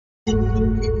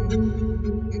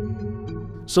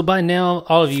So by now,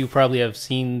 all of you probably have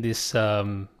seen this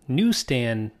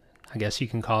Newsstand. I guess you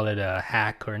can call it a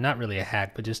hack, or not really a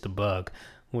hack, but just a bug,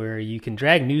 where you can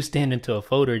drag Newsstand into a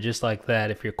folder just like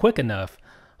that if you're quick enough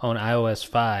on iOS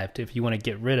 5. If you want to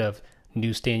get rid of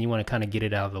Newsstand, you want to kind of get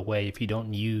it out of the way if you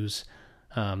don't use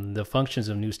the functions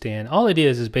of Newsstand. All it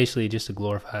is basically just a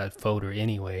glorified folder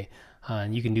anyway.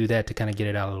 And you can do that to kind of get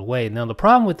it out of the way. Now, the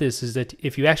problem with this is that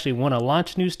if you actually want to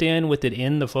launch Newsstand with it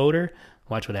in the folder,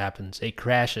 watch what happens. It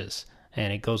crashes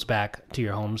and it goes back to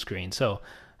your home screen. So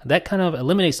that kind of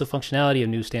eliminates the functionality of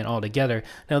Newsstand altogether.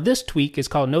 Now, this tweak is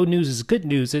called No News is Good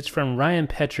News. It's from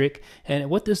Petrich. And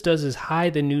what this does is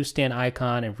hide the Newsstand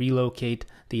icon and relocate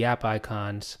the app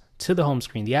icons to the home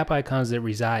screen. The app icons that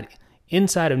reside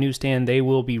inside of Newsstand, they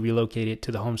will be relocated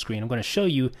to the home screen. I'm going to show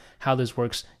you how this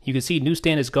works. You can see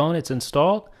Newsstand is gone. It's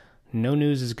installed. No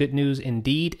News is Good News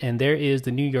indeed. And there is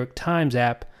the New York Times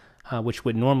app, which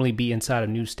would normally be inside of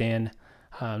Newsstand.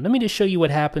 Let me just show you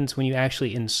what happens when you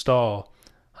actually install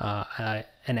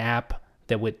an app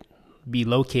that would be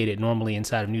located normally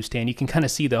inside of Newsstand. You can kind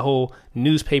of see the whole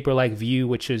newspaper-like view,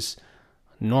 which is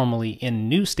normally in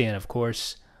Newsstand, of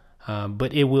course.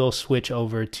 But it will switch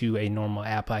over to a normal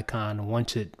app icon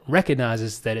once it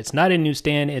recognizes that it's not in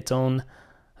Newsstand, it's on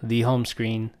the home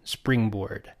screen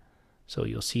springboard. So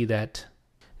you'll see that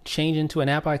change into an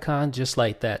app icon just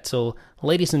like that. So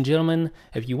ladies and gentlemen,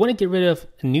 if you want to get rid of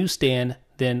Newsstand,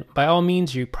 then by all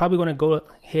means, you're probably going to go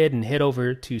ahead and head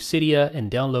over to Cydia and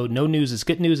download No News is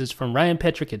Good News. It's from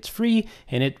Petrich. It's free,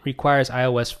 and it requires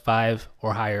iOS 5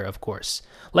 or higher, of course.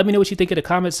 Let me know what you think in the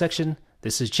comment section.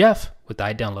 This is Jeff with the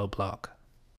iDownload blog.